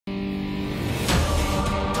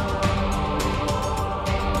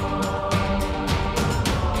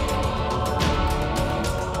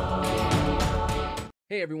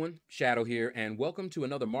Hey everyone, Shadow here, and welcome to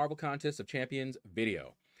another Marvel Contest of Champions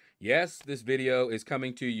video. Yes, this video is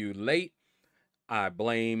coming to you late. I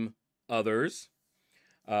blame others.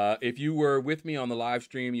 If you were with me on the live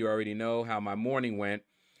stream, you already know how my morning went.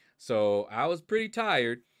 So I was pretty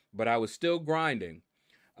tired, but I was still grinding.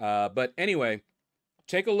 But anyway,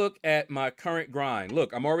 take a look at my current grind.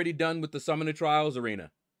 Look, I'm already done with the Summon the Trials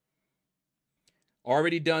arena.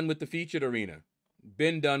 Already done with the featured arena.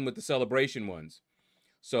 Been done with the celebration ones.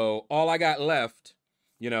 So all I got left,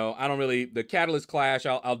 I don't really, the Catalyst Clash,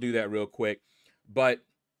 I'll do that real quick. But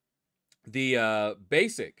the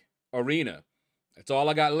basic arena, that's all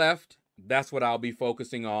I got left. That's what I'll be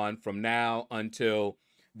focusing on from now until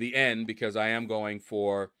the end, because I am going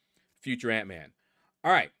for future Ant-Man.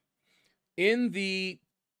 All right. In the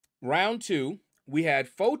round 2, we had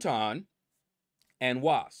Photon and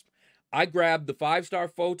Wasp. I grabbed the 5-star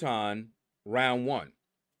Photon round 1.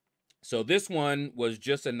 So this one was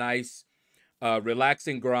just a nice,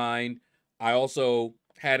 relaxing grind. I also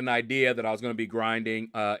had an idea that I was going to be grinding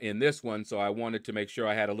in this one, so I wanted to make sure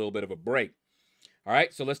I had a little bit of a break. All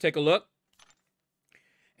right, so let's take a look.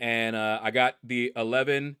 And I got the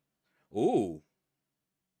 11. Ooh.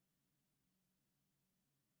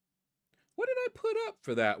 What did I put up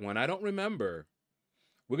for that one? I don't remember.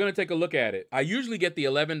 We're going to take a look at it. I usually get the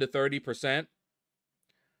 11 to 30%.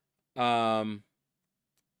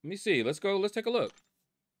 Let me see. Let's take a look.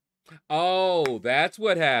 Oh, that's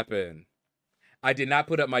what happened. I did not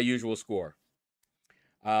put up my usual score.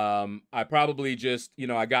 I probably just,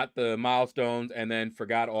 I got the milestones and then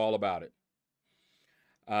forgot all about it.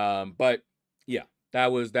 But yeah,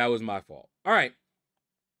 that was my fault. All right.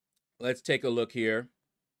 Let's take a look here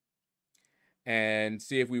and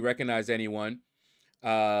see if we recognize anyone.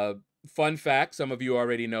 Fun fact, some of you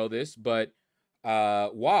already know this, but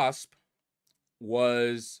Wasp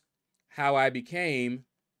was how I became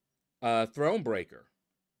Thronebreaker.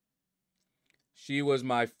 She was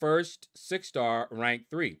my first 6-star rank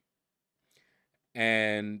 3.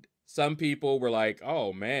 And some people were like,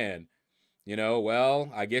 oh man,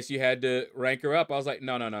 well, I guess you had to rank her up. I was like,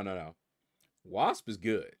 no. Wasp is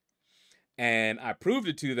good. And I proved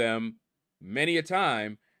it to them many a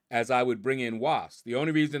time as I would bring in Wasp. The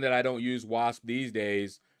only reason that I don't use Wasp these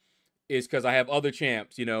days is because I have other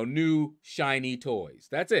champs, new shiny toys.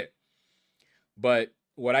 That's it. But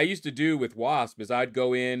what I used to do with Wasp is I'd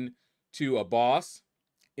go in to a boss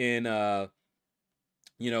in,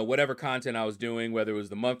 whatever content I was doing, whether it was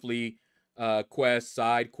the monthly quest,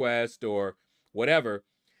 side quest, or whatever,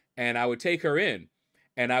 and I would take her in,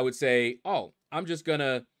 and I would say, oh, I'm just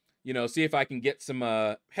gonna, see if I can get some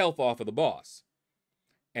health off of the boss.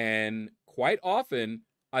 And quite often,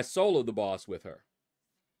 I soloed the boss with her.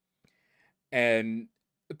 And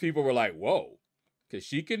people were like, whoa, because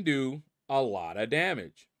she can do a lot of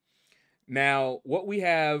damage. Now, what we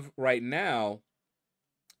have right now,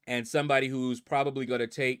 and somebody who's probably going to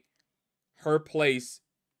take her place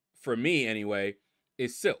for me anyway,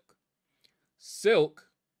 is Silk. Silk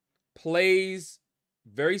plays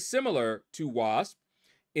very similar to Wasp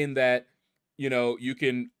in that, you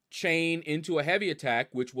can chain into a heavy attack,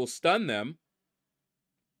 which will stun them.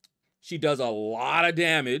 She does a lot of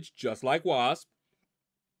damage, just like Wasp.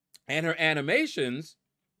 And her animations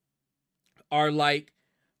are like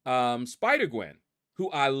Spider-Gwen, who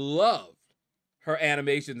I loved her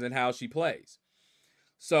animations and how she plays.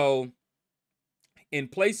 So in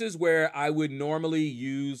places where I would normally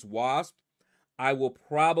use Wasp, I will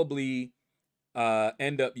probably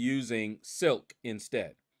end up using Silk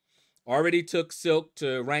instead. Already took Silk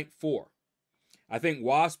to rank 4. I think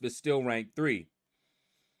Wasp is still rank 3.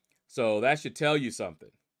 So that should tell you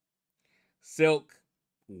something. Silk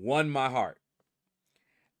won my heart.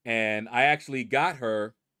 And I actually got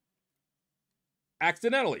her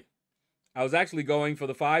accidentally. I was actually going for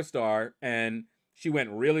the 5-star, and she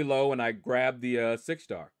went really low, and I grabbed the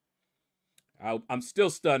 6-star. I'm still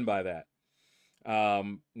stunned by that.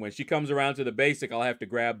 When she comes around to the basic, I'll have to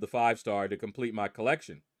grab the 5-star to complete my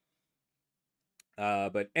collection.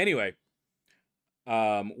 But anyway,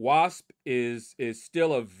 Wasp is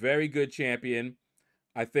still a very good champion.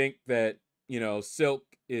 I think that, Silk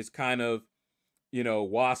is kind of,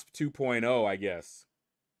 Wasp 2.0, I guess.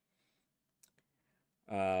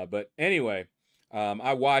 But anyway,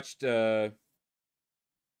 I watched some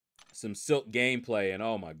Silk gameplay, and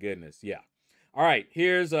oh my goodness, yeah. All right,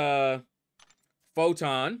 here's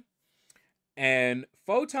Photon. And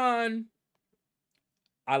Photon,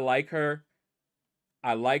 I like her.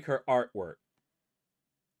 I like her artwork.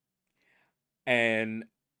 And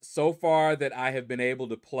so far that I have been able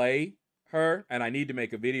to play her, and I need to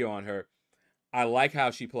make a video on her, I like how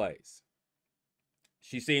she plays.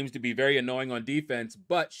 She seems to be very annoying on defense,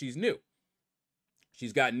 but she's new.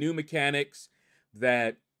 She's got new mechanics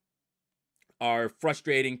that are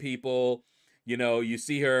frustrating people. You know, you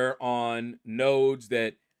see her on nodes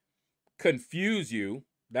that confuse you.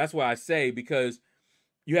 That's why I say, because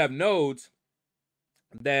you have nodes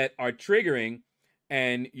that are triggering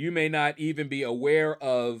and you may not even be aware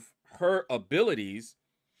of her abilities.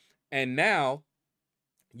 And now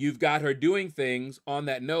you've got her doing things on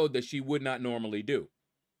that node that she would not normally do.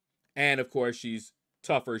 And of course, she's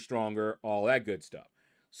tougher, stronger, all that good stuff.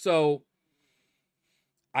 So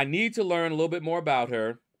I need to learn a little bit more about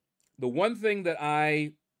her. The one thing that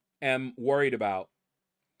I am worried about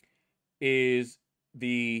is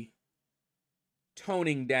the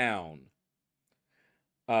toning down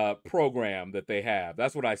program that they have.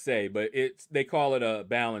 That's what I say, but they call it a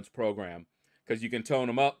balance program because you can tone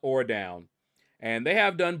them up or down. And they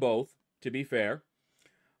have done both, to be fair.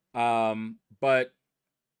 But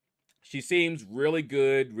she seems really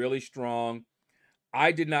good, really strong.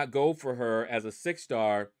 I did not go for her as a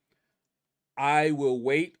 6-star. I will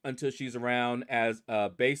wait until she's around as a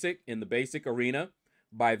basic in the basic arena.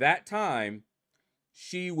 By that time,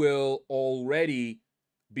 she will already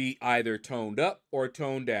be either toned up or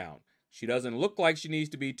toned down. She doesn't look like she needs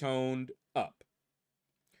to be toned up.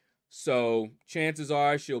 So chances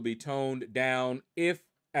are she'll be toned down, if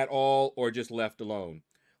at all, or just left alone.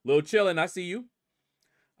 Lil Chillin', I see you.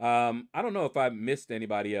 I don't know if I missed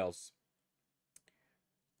anybody else.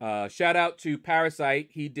 Shout out to Parasite.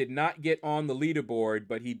 He did not get on the leaderboard,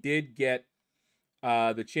 but he did get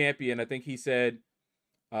the champion. I think he said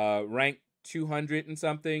rank 200 and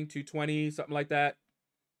something, 220, something like that.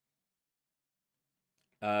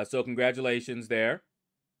 So congratulations there.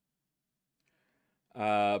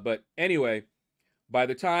 But anyway, by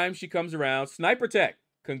the time she comes around, Sniper Tech,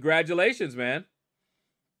 congratulations, man.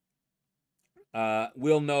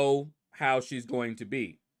 We'll know how she's going to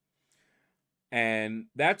be. And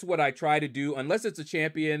that's what I try to do, unless it's a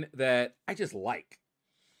champion that I just like,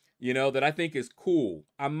 you know, that I think is cool.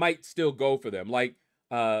 I might still go for them, like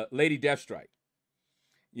Lady Deathstrike.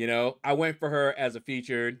 You know, I went for her as a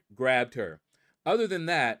featured, grabbed her. Other than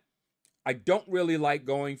that, I don't really like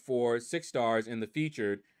going for 6 stars in the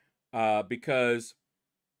featured because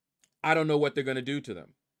I don't know what they're going to do to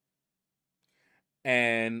them.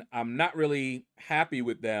 And I'm not really happy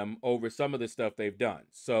with them over some of the stuff they've done.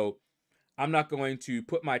 So I'm not going to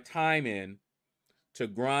put my time in to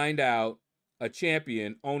grind out a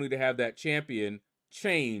champion only to have that champion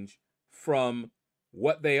change from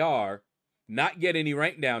what they are, not get any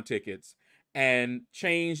rank down tickets, and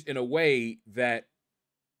changed in a way that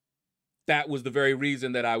was the very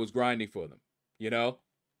reason that I was grinding for them. You know?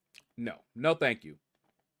 No, thank you.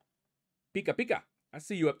 Pika, Pika. I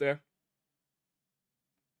see you up there.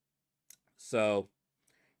 So,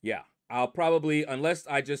 yeah. I'll probably, unless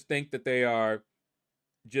I just think that they are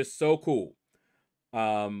just so cool,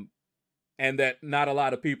 and that not a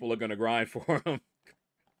lot of people are going to grind for them.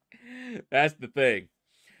 That's the thing.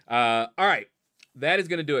 All right. That is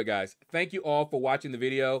going to do it, guys. Thank you all for watching the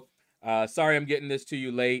video. Sorry I'm getting this to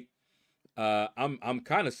you late. I'm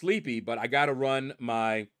kind of sleepy, but I got to run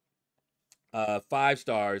my 5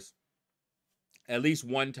 stars at least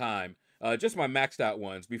one time, just my maxed out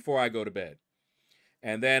ones, before I go to bed.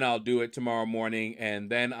 And then I'll do it tomorrow morning, and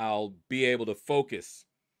then I'll be able to focus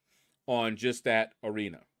on just that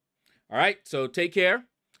arena. All right, so take care,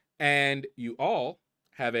 and you all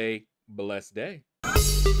have a blessed day.